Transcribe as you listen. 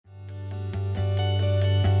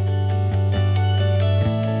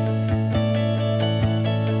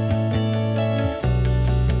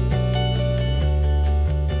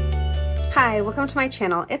Hi, welcome to my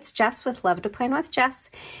channel. It's Jess with Love to Plan with Jess,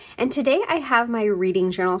 and today I have my reading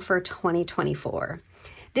journal for 2024.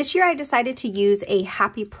 This year I decided to use a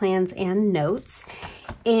Happy Plans and Notes,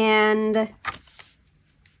 and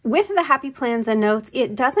with the Happy Plans and Notes,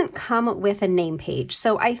 it doesn't come with a name page.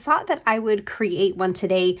 So I thought that I would create one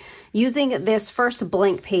today using this first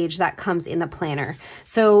blank page that comes in the planner.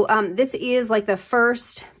 So this is like the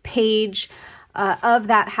first page of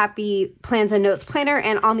that Happy Plans and Notes planner,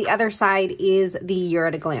 and on the other side is the Year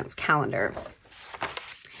at a Glance calendar.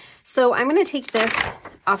 So I'm going to take this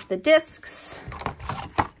off the discs.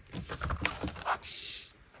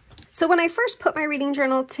 So when I first put my reading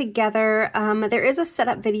journal together, there is a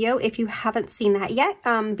setup video. If you haven't seen that yet,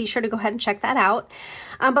 be sure to go ahead and check that out.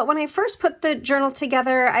 But when I first put the journal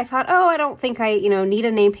together, I thought, oh, I don't think I, need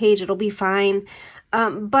a name page. It'll be fine.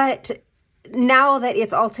 But now that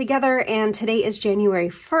it's all together and today is January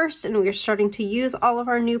 1st and we're starting to use all of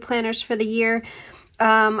our new planners for the year,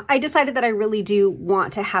 I decided that I really do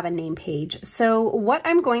want to have a name page. So what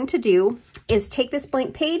I'm going to do is take this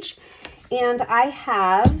blank page, and I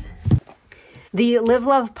have the Live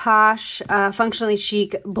Love Posh Functionally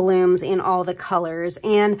Chic blooms in all the colors.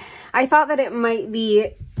 And I thought that it might be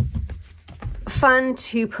fun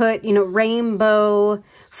to put, rainbow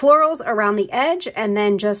florals around the edge, and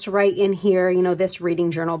then just write in here, this reading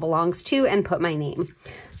journal belongs to, and put my name.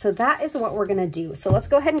 So that is what we're going to do. So let's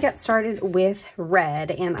go ahead and get started with red.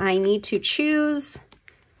 And I need to choose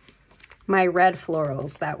my red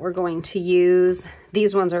florals that we're going to use.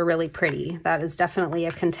 These ones are really pretty. That is definitely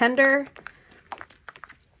a contender.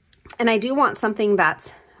 And I do want something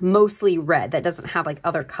that's mostly red, that doesn't have like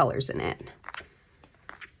other colors in it.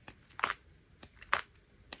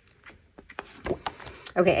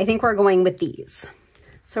 Okay, I think we're going with these.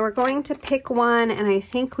 So we're going to pick one, and I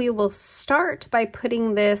think we will start by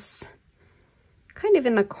putting this kind of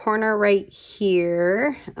in the corner right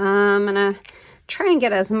here. I'm gonna try and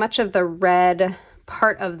get as much of the red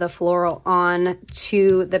part of the floral on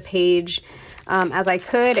to the page as I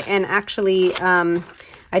could. And actually,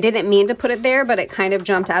 I didn't mean to put it there, but it kind of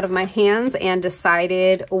jumped out of my hands and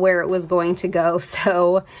decided where it was going to go.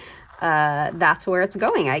 So that's where it's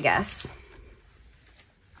going, I guess.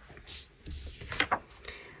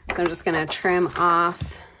 So I'm just going to trim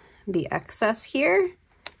off the excess here.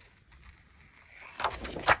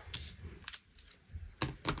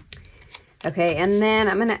 Okay, and then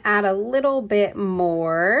I'm going to add a little bit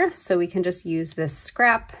more, so we can just use this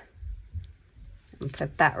scrap and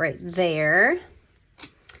put that right there.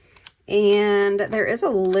 And there is a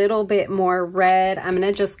little bit more red. I'm going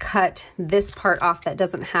to just cut this part off that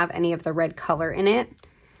doesn't have any of the red color in it.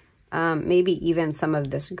 Maybe even some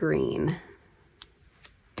of this green.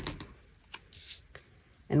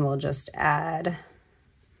 And we'll just add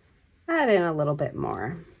in a little bit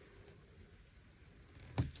more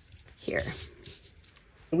here.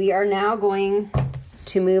 We are now going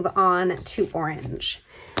to move on to orange.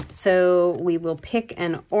 So we will pick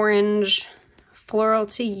an orange floral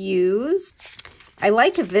to use. I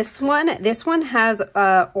like this one. This one has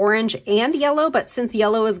orange and yellow, but since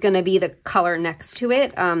yellow is going to be the color next to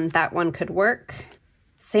it, that one could work.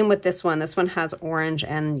 Same with this one. This one has orange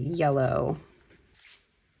and yellow.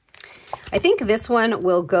 I think this one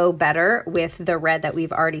will go better with the red that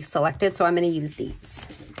we've already selected, so I'm going to use these.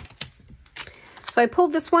 So I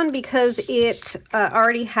pulled this one because it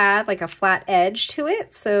already had like a flat edge to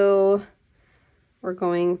it, so we're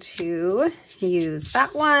going to use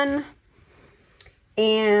that one,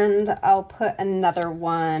 and I'll put another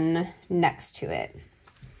one next to it.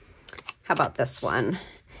 How about this one?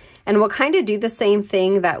 And we'll kind of do the same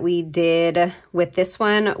thing that we did with this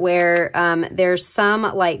one, where there's some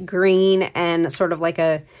like green and sort of like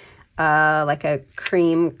a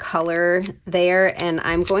cream color there. And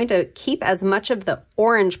I'm going to keep as much of the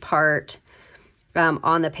orange part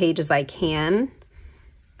on the page as I can,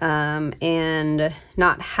 and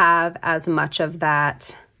not have as much of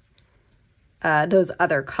that, those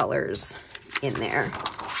other colors in there.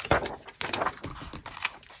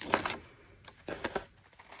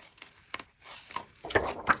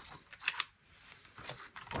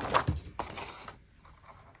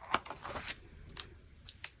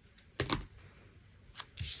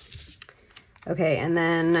 Okay, and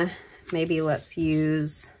then maybe let's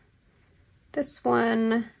use this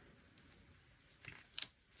one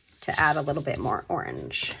to add a little bit more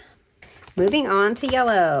orange. Moving on to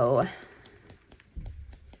yellow.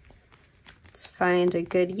 Let's find a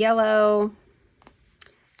good yellow.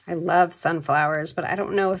 I love sunflowers, but I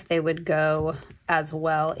don't know if they would go as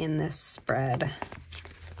well in this spread.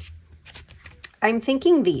 I'm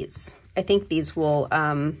thinking these. I think these will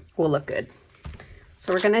look good.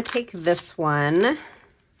 So we're going to take this one,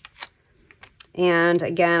 and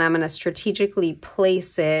again, I'm going to strategically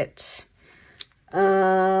place it.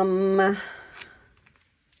 I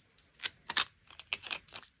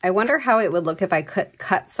wonder how it would look if I could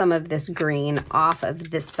cut some of this green off of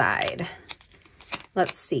this side.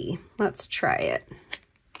 Let's see. Let's try it.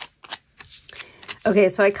 Okay,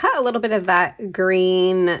 so I cut a little bit of that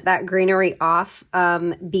greenery off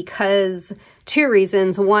because two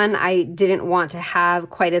reasons. One, I didn't want to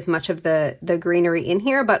have quite as much of the greenery in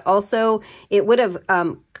here, but also it would have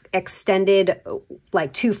extended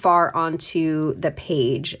like too far onto the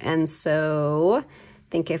page. And so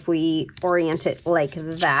I think if we orient it like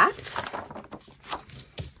that,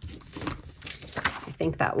 I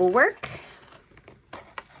think that will work.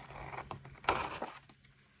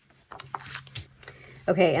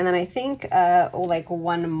 Okay, and then I think like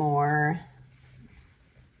one more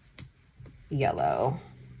yellow.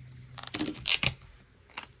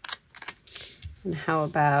 And how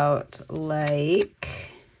about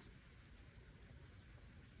like,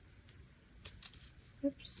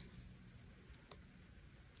 oops,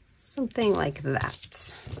 something like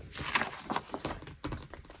that.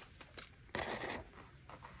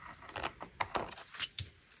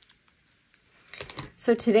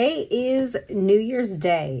 So today is New Year's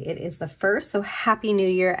Day. It is the 1st, so Happy New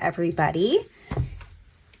Year, everybody.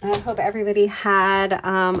 I hope everybody had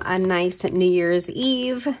a nice New Year's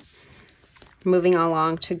Eve. Moving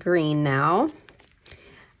along to green now.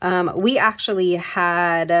 We actually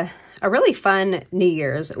had a really fun New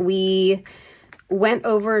Year's. We went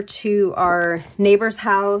over to our neighbor's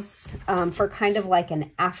house for kind of like an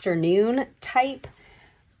afternoon type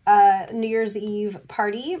New Year's Eve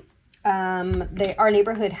party. Our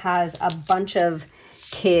neighborhood has a bunch of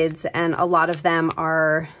kids, and a lot of them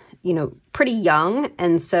are, you know, pretty young,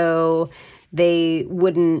 and so they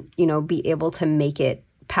wouldn't, you know, be able to make it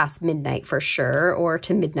past midnight for sure, or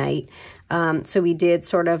to midnight. So we did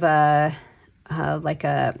sort of an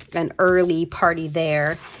early party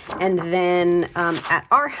there, and then at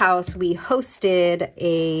our house we hosted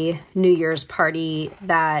a New Year's party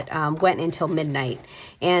that went until midnight.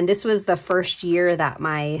 And this was the first year that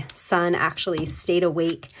my son actually stayed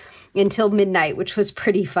awake until midnight, which was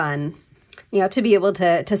pretty fun, you know, to be able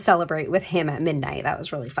to celebrate with him at midnight. That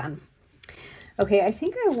was really fun. Okay, I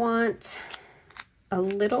think I want a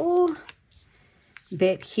little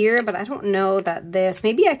bit here, but I don't know that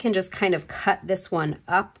maybe I can just kind of cut this one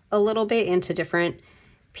up a little bit into different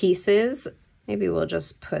pieces. Maybe we'll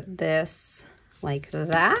just put this like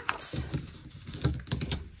that.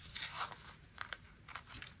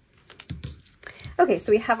 Okay,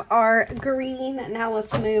 so we have our green. Now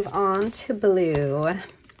let's move on to blue.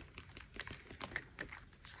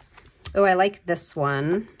 Oh, I like this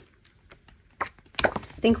one. I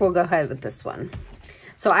think we'll go ahead with this one.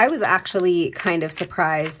 So I was actually kind of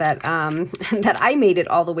surprised that that I made it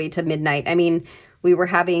all the way to midnight. I mean, we were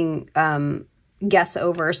having guests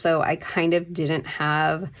over, so I kind of didn't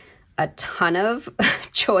have a ton of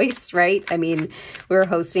choice, right? I mean, we were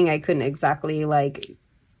hosting. I couldn't exactly like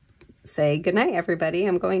say, good night, everybody,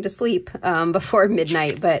 I'm going to sleep before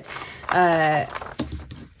midnight. But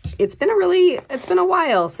it's been a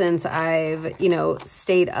while since I've, you know,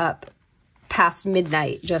 stayed up past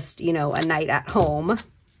midnight, just, you know, a night at home.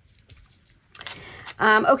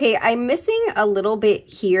 Okay, I'm missing a little bit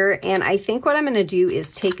here, and I think what I'm going to do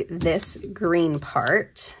is take this green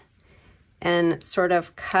part and sort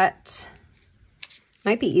of cut.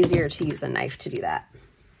 Might be easier to use a knife to do that.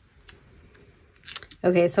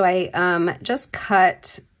 Okay, so I just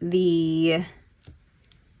cut that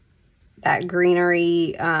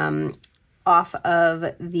greenery off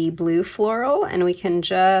of the blue floral, and we can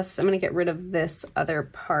just, I'm going to get rid of this other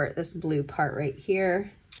part, this blue part right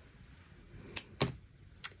here.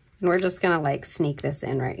 And we're just going to like sneak this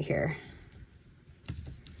in right here.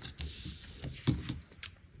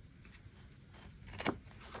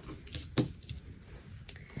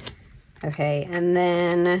 Okay, and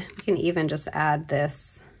then we can even just add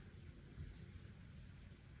this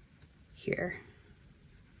here.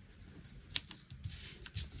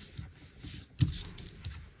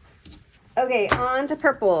 Okay, on to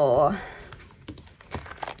purple.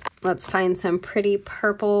 Let's find some pretty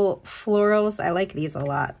purple florals. I like these a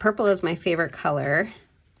lot. Purple is my favorite color.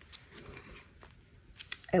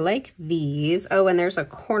 I like these. Oh, and there's a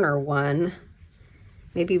corner one.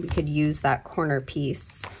 Maybe we could use that corner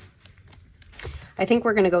piece. I think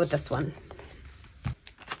we're gonna go with this one.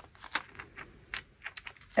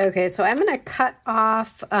 Okay, so I'm gonna cut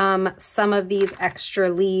off some of these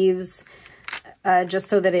extra leaves. just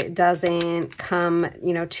so that it doesn't come,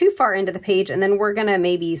 you know, too far into the page. And then we're gonna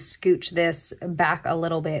maybe scooch this back a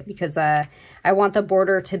little bit because I want the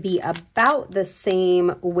border to be about the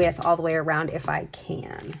same width all the way around if I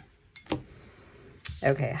can.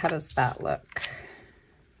 Okay, how does that look?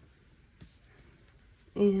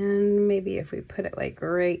 And maybe if we put it like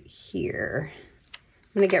right here,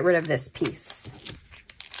 I'm gonna get rid of this piece.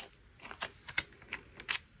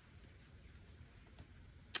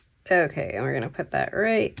 Okay, and we're gonna put that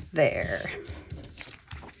right there.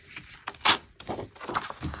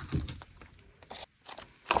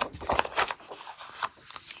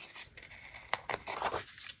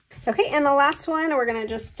 Okay, and the last one, we're gonna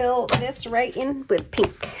just fill this right in with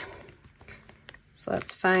pink. So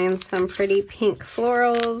let's find some pretty pink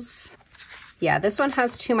florals. Yeah, this one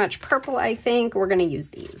has too much purple, I think. We're gonna use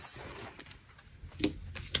these.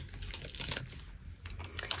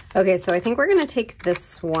 Okay, so I think we're gonna take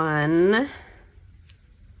this one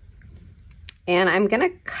and I'm gonna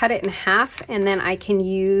cut it in half, and then I can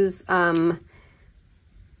use the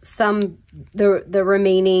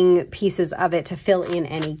remaining pieces of it to fill in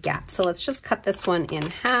any gaps. So let's just cut this one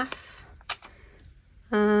in half.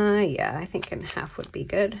 Yeah, I think in half would be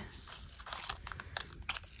good.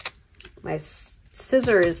 My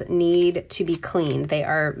scissors need to be cleaned. They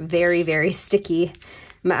are very, very sticky.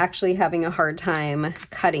 I'm actually having a hard time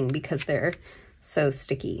cutting because they're so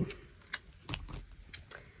sticky.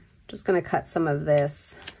 Just gonna cut some of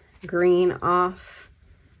this green off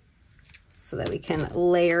so that we can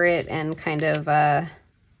layer it and kind of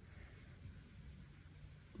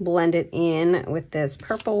blend it in with this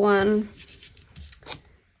purple one.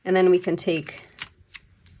 And then we can take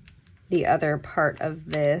the other part of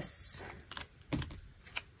this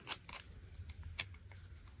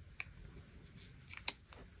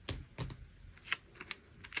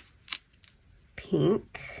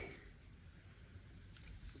pink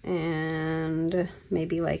and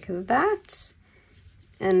maybe like that,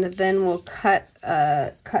 and then we'll cut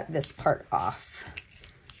this part off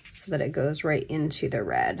so that it goes right into the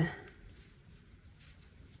red.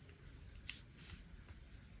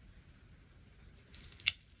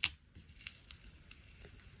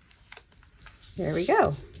 There we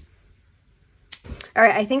go. All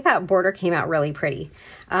right, I think that border came out really pretty.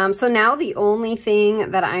 So now the only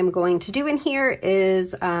thing that I'm going to do in here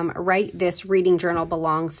is write this reading journal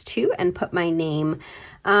belongs to and put my name.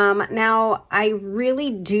 Now, I really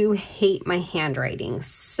do hate my handwriting,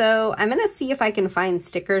 so I'm gonna see if I can find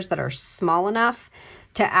stickers that are small enough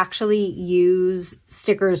to actually use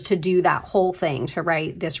stickers to do that whole thing, to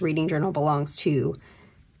write this reading journal belongs to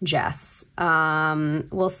Jess.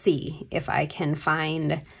 We'll see if I can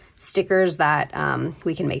find stickers that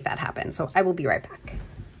we can make that happen. So I will be right back.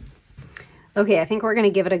 Okay, I think we're gonna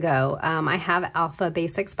give it a go. I have Alpha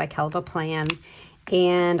Basics by Kelva Plan,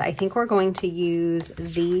 and I think we're going to use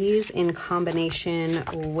these in combination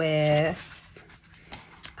with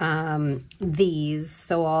these.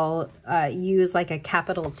 So I'll use like a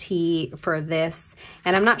capital T for this,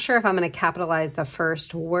 and I'm not sure if I'm gonna capitalize the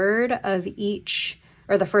first word of each,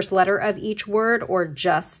 or the first letter of each word, or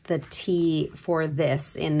just the T for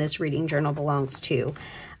this in this reading journal belongs to.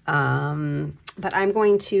 But I'm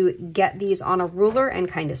going to get these on a ruler and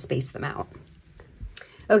kind of space them out.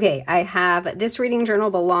 Okay, I have this reading journal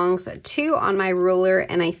belongs to on my ruler,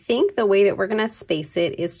 and I think the way that we're gonna space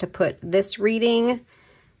it is to put this reading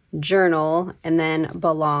journal and then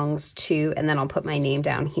belongs to, and then I'll put my name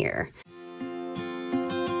down here.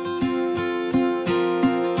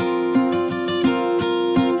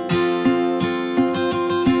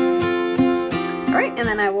 And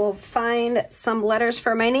then I will find some letters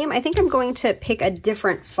for my name. I think I'm going to pick a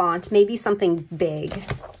different font, maybe something big.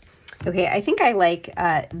 Okay, I think I like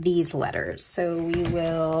these letters, so we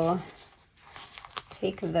will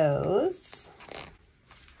take those.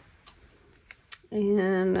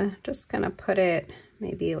 And just gonna put it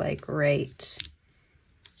maybe like right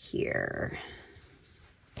here.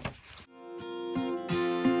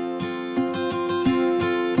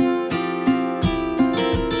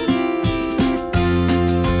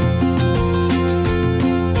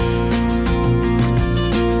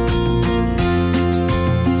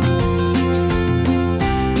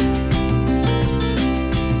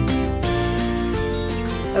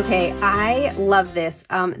 Okay, I love this.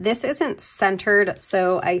 This isn't centered,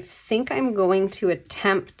 so I think I'm going to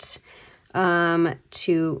attempt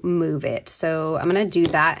to move it. So I'm gonna do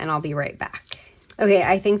that and I'll be right back. Okay,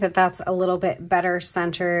 I think that that's a little bit better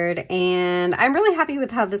centered, and I'm really happy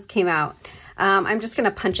with how this came out. I'm just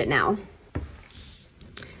gonna punch it now.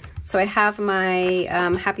 So I have my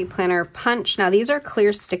Happy Planner punch. Now these are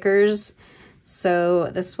clear stickers, So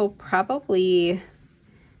this will probably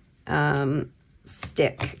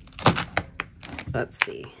stick. Let's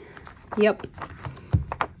see. Yep.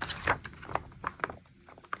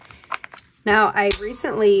 Now, I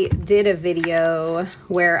recently did a video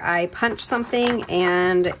where I punched something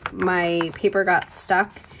and my paper got stuck,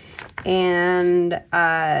 and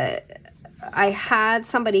I had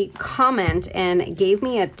somebody comment and gave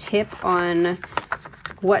me a tip on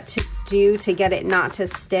what to do to get it not to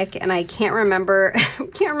stick, and I can't remember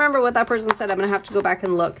what that person said. I'm gonna have to go back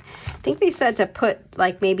and look. I think they said to put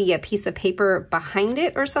like maybe a piece of paper behind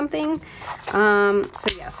it or something. So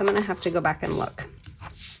yes, I'm gonna have to go back and look.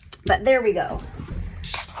 But there we go.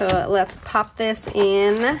 So let's pop this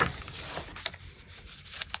in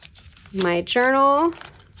my journal.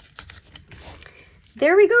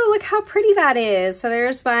 There we go. Look how pretty that is. So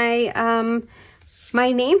there's my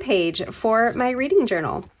my name page for my reading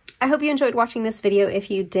journal. I hope you enjoyed watching this video.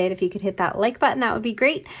 If you did, if you could hit that like button, that would be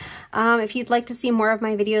great. If you'd like to see more of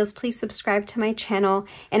my videos, please subscribe to my channel.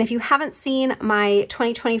 And if you haven't seen my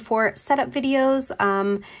 2024 setup videos,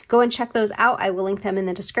 go and check those out. I will link them in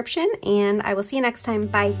the description, and I will see you next time.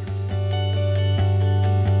 Bye.